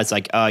story, the guy's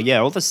like,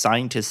 all the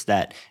scientists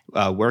that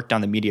worked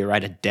on the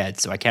meteorite are dead,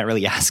 so I can't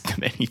really ask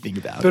them anything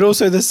about it. But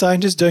also the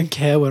scientists don't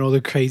care when all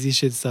the crazy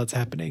shit starts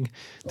happening.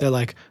 They're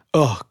like,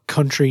 oh,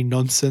 country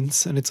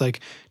nonsense. And it's like,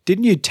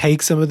 didn't you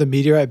take some of the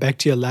meteorite back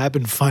to your lab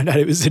and find out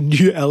it was a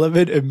new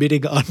element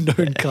emitting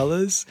unknown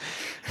colors?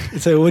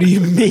 So what do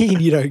you mean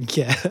you don't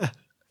care?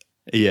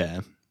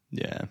 Yeah.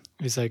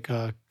 It's like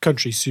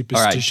country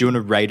superstition. All right, do you want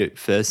to rate it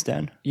first,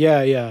 Dan?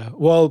 Yeah.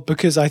 Well,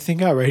 because I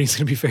think our rating's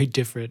going to be very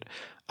different.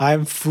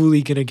 I'm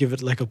fully going to give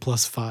it like a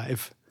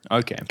 +5.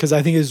 Okay. Because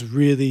I think it's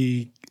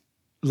really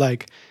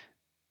like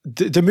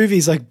the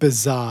movie's like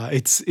bizarre.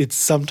 It's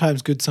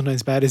sometimes good,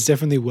 sometimes bad. It's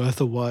definitely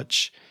worth a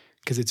watch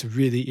because it's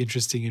really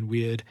interesting and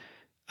weird.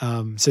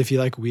 So if you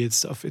like weird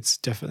stuff, it's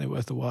definitely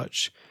worth a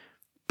watch.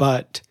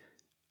 But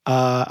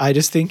I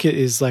just think it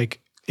is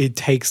like it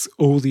takes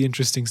all the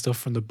interesting stuff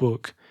from the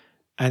book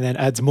and then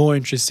adds more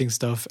interesting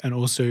stuff and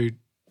also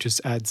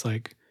just adds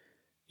like,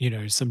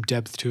 some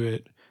depth to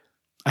it.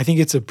 I think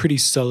it's a pretty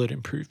solid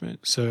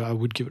improvement. So I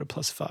would give it a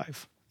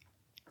 +5.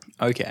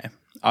 Okay.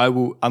 I'm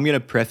going to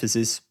preface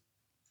this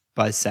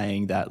by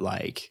saying that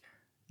like,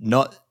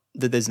 not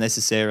that there's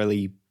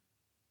necessarily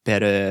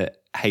better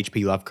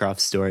H.P. Lovecraft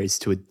stories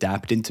to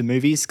adapt into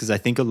movies, because I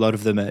think a lot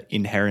of them are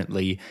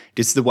inherently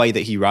just the way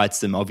that he writes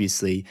them,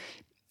 obviously.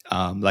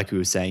 Like we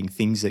were saying,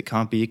 things that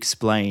can't be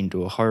explained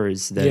or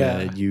horrors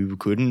that you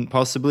couldn't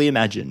possibly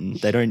imagine.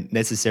 They don't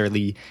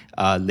necessarily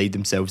lead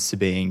themselves to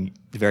being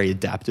very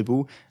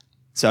adaptable.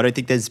 So I don't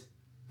think there's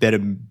better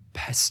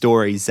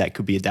stories that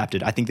could be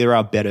adapted. I think there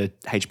are better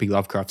H.P.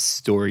 Lovecraft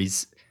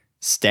stories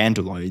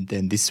standalone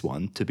than this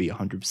one, to be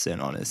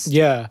 100% honest.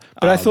 Yeah,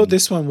 but I thought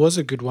this one was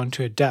a good one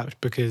to adapt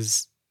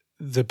because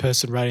the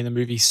person writing the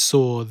movie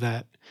saw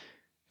that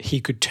he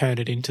could turn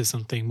it into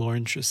something more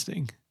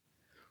interesting.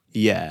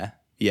 Yeah.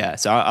 Yeah,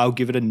 so I'll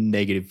give it a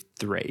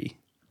 -3.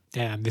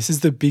 Damn, this is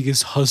the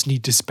biggest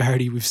Hosni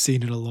disparity we've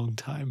seen in a long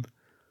time.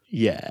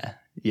 Yeah,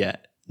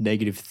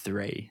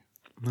 -3.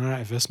 All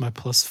right, versus my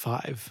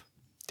 +5.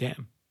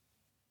 Damn.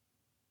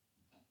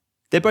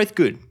 They're both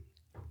good,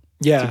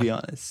 yeah. to be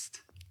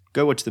honest.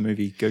 Go watch the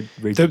movie. Go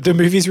read the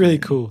movie's really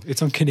cool.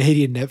 It's on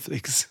Canadian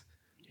Netflix.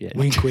 Yeah.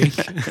 Wink, wink.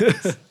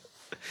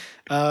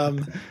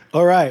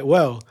 All right,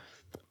 well,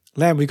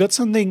 Lam, we got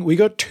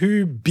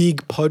 2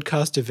 big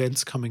podcast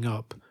events coming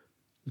up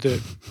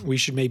that we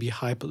should maybe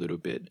hype a little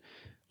bit.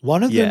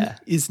 One of them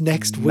is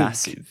next week.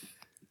 Massive.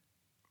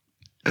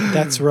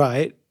 That's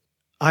right.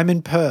 I'm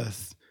in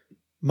Perth.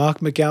 Mark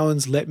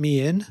McGowan's let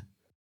me in.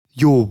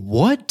 You're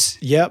what?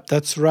 Yep,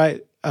 that's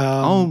right.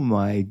 Oh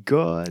my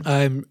God.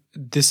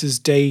 This is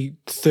day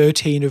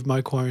 13 of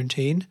my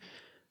quarantine.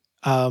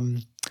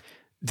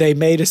 They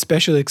made a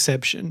special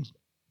exception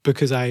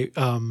because Mark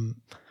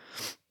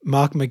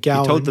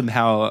McGowan. You told them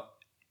how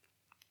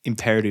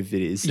imperative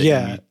it is.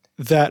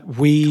 That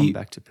we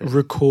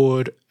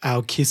record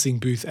our Kissing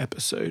Booth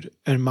episode.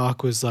 And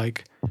Mark was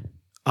like,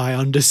 I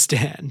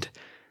understand.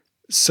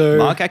 So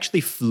Mark actually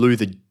flew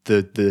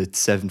the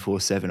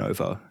 747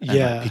 over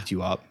and picked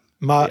you up.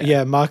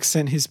 Mark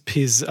sent his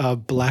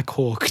Black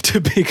Hawk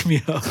to pick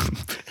me up.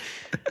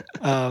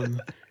 Do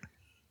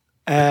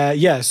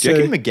you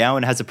reckon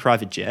McGowan has a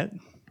private jet?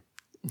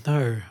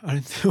 No, I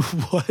don't think.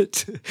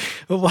 What?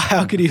 Well,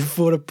 how could he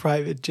afford a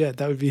private jet?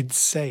 That would be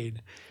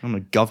insane. I'm a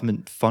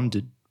government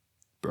funded,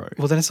 bro.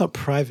 Well, then it's not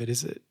private,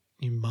 is it?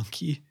 You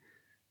monkey.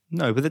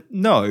 No, but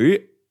no.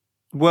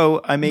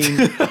 Well, I mean,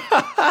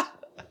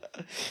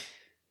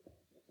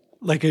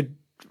 what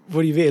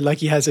do you mean? Like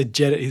he has a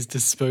jet at his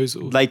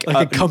disposal, like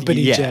a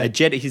company jet. A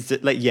jet at his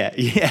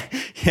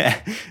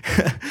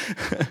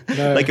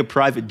No. Like a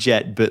private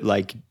jet, but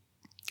like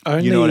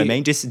only, you know what I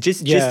mean. Just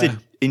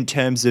in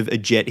terms of a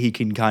jet, he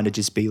can kind of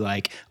just be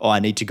like, oh, I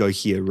need to go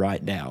here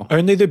right now.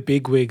 Only the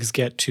bigwigs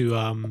get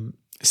to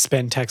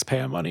spend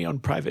taxpayer money on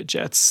private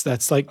jets.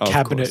 That's like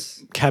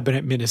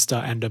cabinet minister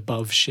and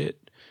above shit.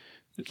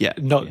 Yeah,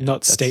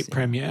 not state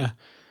premier.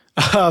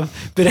 But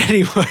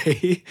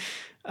anyway,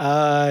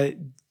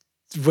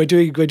 we're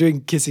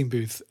doing Kissing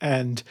Booth,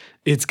 and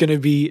it's going to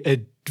be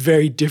a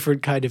very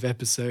different kind of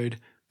episode,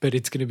 but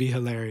it's going to be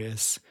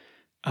hilarious.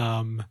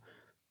 And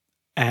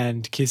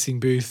Kissing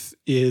Booth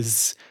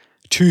is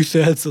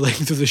 2/3 the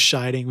length of The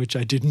Shining, which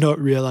I did not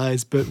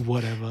realize, but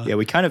whatever. Yeah,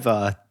 we kind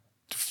of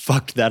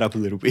fucked that up a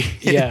little bit.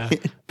 Yeah,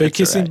 but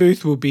Kissing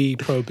Booth will be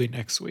probably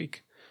next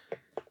week,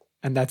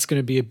 and that's going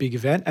to be a big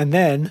event. And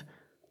then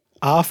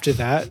after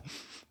that,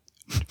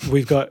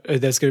 we've got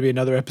there's going to be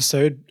another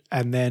episode,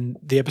 and then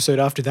the episode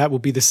after that will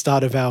be the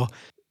start of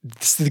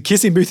the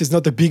Kissing Booth is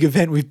not the big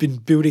event we've been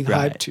building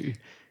hype to.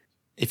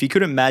 If you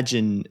could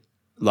imagine,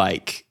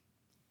 like,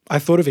 I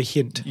thought of a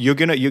hint. You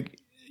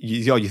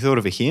thought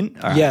of a hint?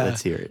 All right,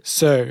 let's hear it.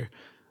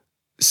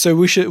 So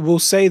we'll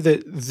say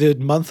that the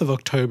month of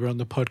October on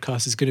the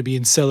podcast is going to be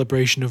in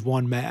celebration of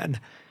one man,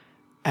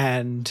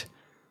 and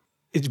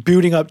it's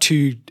building up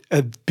to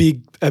a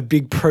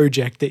big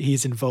project that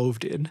he's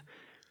involved in.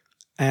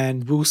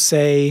 And we'll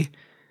say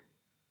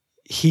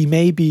he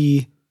may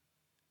be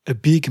a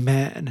big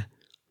man,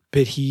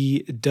 but he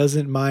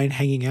doesn't mind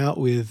hanging out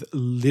with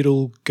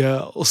little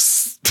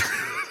girls.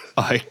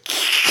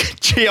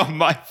 Gee, oh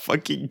my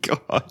fucking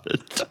God.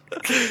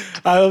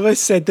 I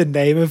almost said the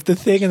name of the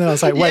thing, and then I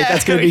was like, wait,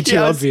 that's going to be too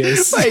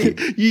obvious. Wait,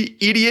 you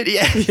idiot.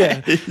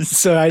 Yeah.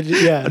 So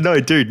No,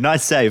 dude,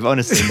 nice save.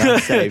 Honestly,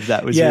 nice save.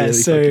 That was really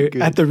fucking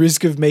good. At the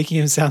risk of making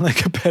him sound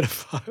like a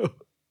pedophile,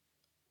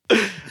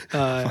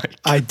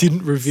 I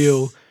didn't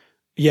reveal.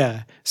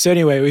 Yeah. So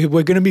anyway,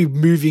 we're going to be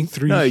moving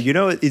through. No, you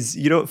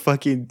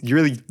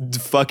really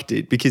fucked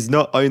it, because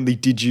not only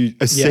did you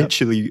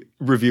essentially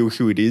reveal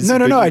who it is. No,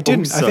 I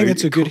didn't. I think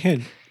it's a good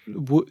hint.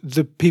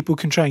 The people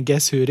can try and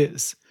guess who it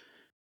is.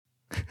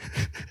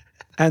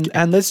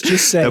 And let's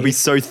just say they'll be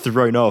so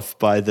thrown off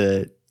by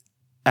the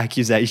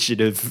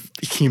accusation of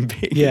him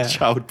being a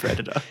child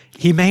predator.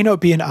 He may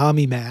not be an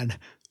army man,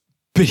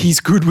 but he's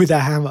good with a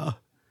hammer.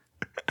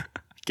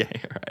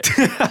 Okay, all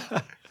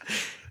right.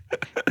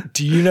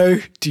 Do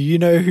you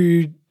know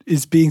who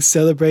is being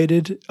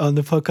celebrated on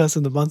the podcast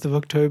in the month of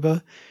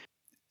October?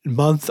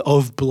 Month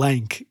of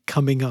blank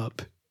coming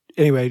up.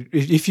 Anyway,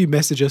 if you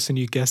message us and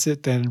you guess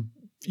it, then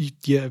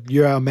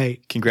you're our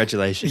mate.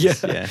 Congratulations.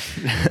 Yeah.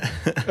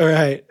 All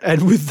right.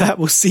 And with that,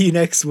 we'll see you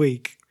next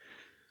week.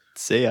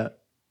 See ya.